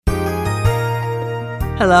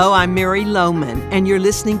Hello, I'm Mary Lohman, and you're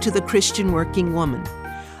listening to The Christian Working Woman.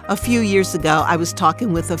 A few years ago, I was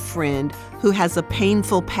talking with a friend who has a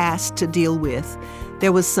painful past to deal with.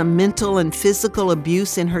 There was some mental and physical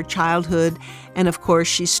abuse in her childhood, and of course,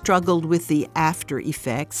 she struggled with the after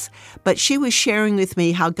effects. But she was sharing with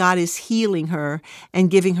me how God is healing her and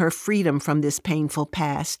giving her freedom from this painful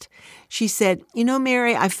past. She said,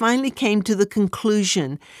 Mary, I finally came to the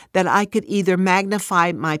conclusion that I could either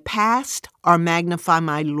magnify my past or magnify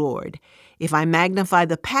my Lord. If I magnify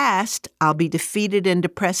the past, I'll be defeated and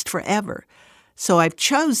depressed forever. So I've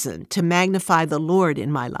chosen to magnify the Lord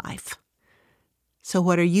in my life. So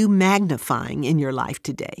what are you magnifying in your life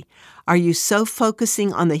today? Are you so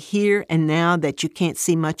focusing on the here and now that you can't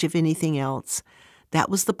see much of anything else? That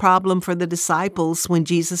was the problem for the disciples when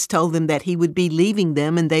Jesus told them that he would be leaving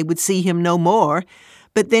them and they would see him no more.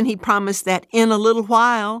 But then he promised that in a little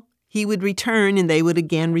while he would return and they would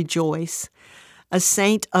again rejoice. A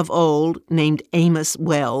saint of old named Amos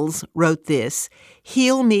Wells wrote this,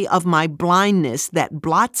 "Heal me of my blindness that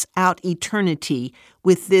blots out eternity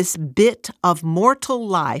with this bit of mortal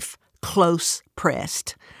life close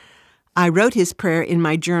pressed." I wrote his prayer in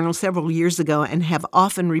my journal several years ago and have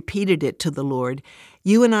often repeated it to the Lord.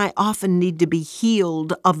 You and I often need to be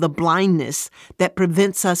healed of the blindness that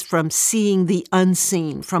prevents us from seeing the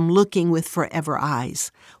unseen, from looking with forever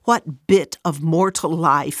eyes. What bit of mortal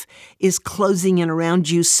life is closing in around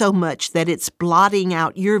you so much that it's blotting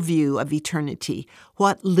out your view of eternity?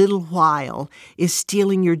 What little while is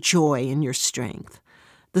stealing your joy and your strength?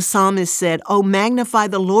 The psalmist said, "Oh, magnify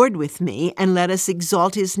the Lord with me, and let us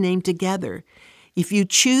exalt his name together." If you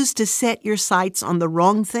choose to set your sights on the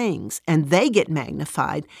wrong things and they get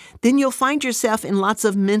magnified, then you'll find yourself in lots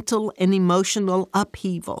of mental and emotional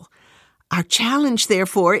upheaval. Our challenge,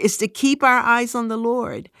 therefore, is to keep our eyes on the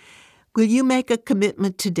Lord. Will you make a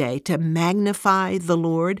commitment today to magnify the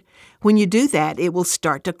Lord? When you do that, it will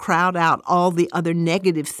start to crowd out all the other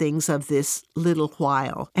negative things of this little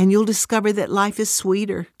while, and you'll discover that life is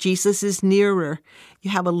sweeter. Jesus is nearer.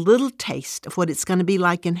 You have a little taste of what it's going to be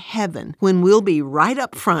like in heaven when we'll be right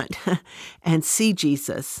up front and see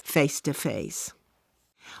Jesus face to face.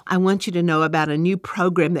 I want you to know about a new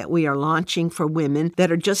program that we are launching for women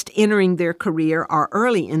that are just entering their career or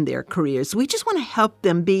early in their careers. We just want to help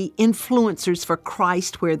them be influencers for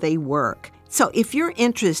Christ where they work. So if you're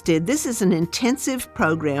interested, this is an intensive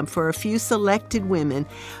program for a few selected women.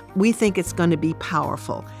 We think it's going to be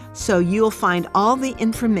powerful. So you'll find all the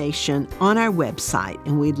information on our website,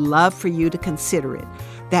 and we'd love for you to consider it.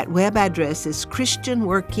 That web address is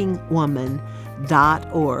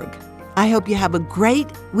christianworkingwoman.org. I hope you have a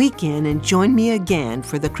great weekend and join me again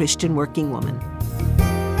for The Christian Working Woman.